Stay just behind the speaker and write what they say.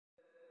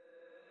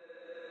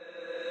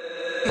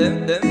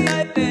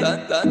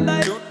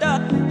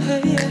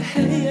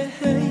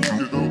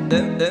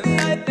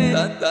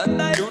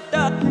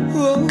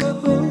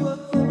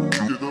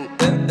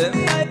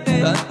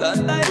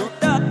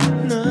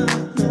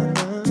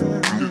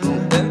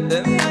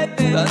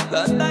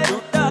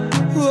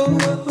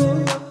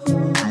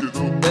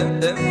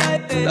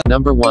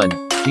Number 1.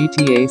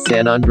 GTA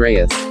San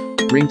Andreas.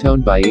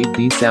 Ringtone by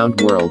 8D Sound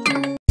World.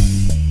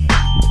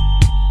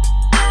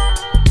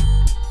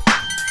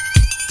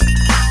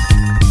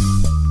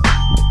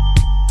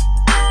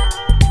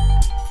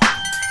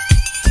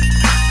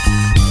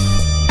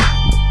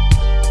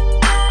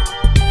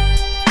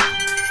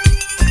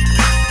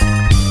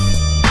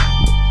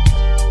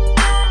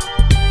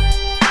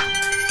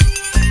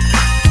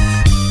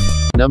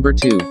 Number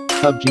 2.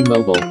 Pubg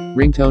Mobile.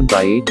 Ringtone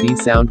by 8D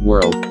Sound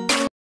World.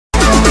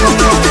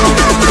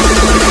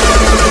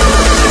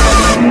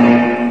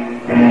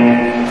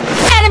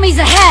 Enemies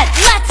ahead!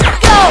 Let's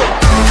go!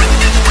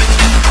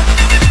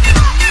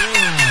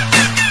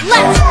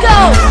 Let's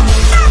go!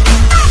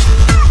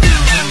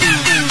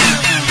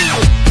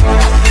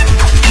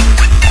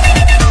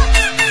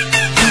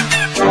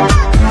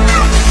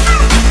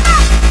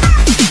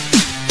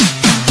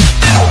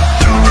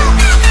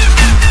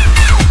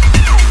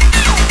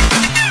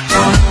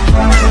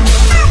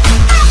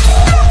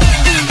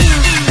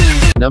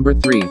 Number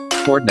 3.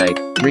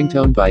 Fortnite.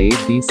 Ringtone by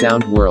 8D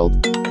Sound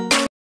World.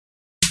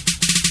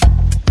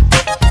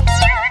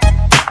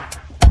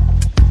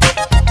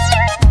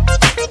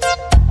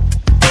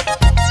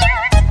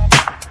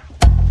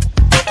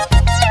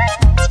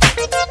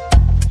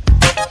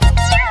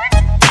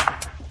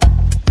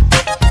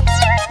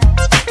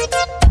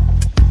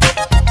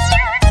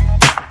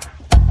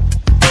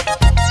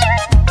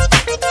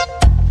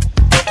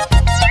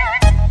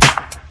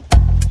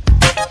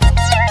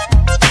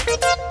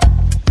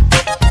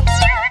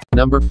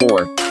 Number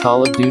 4.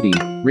 Call of Duty.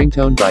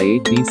 Ringtone by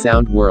 8D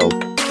Sound World.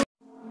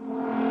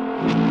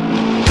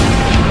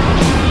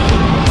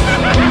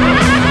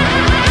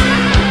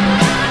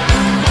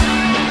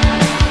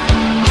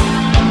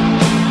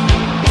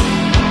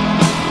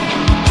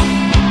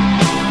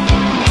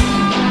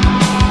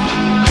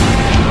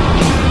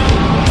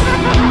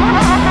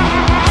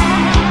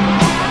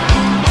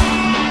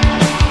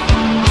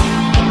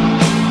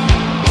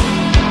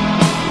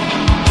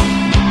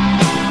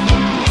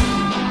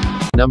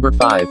 Number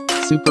 5.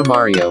 Super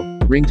Mario.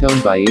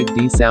 Ringtone by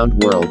 8D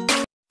Sound World.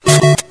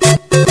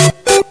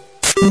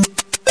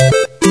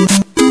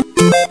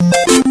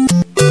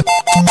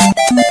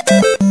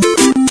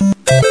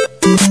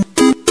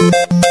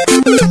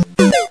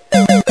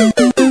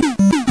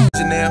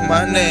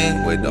 My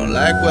name, we don't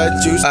like what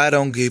you. I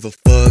don't give a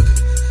fuck.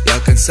 Y'all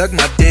can suck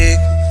my dick.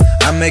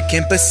 I'm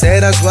making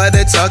pesetas while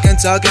they're talking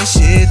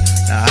shit.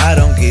 Nah, I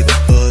don't give a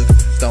fuck.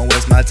 Don't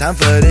waste my time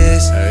for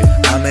this.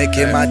 I'm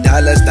making my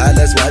dollars while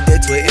they're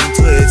tweeting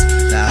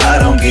tweets. Nah, I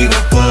don't give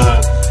a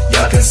fuck.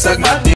 Y'all can suck my dick.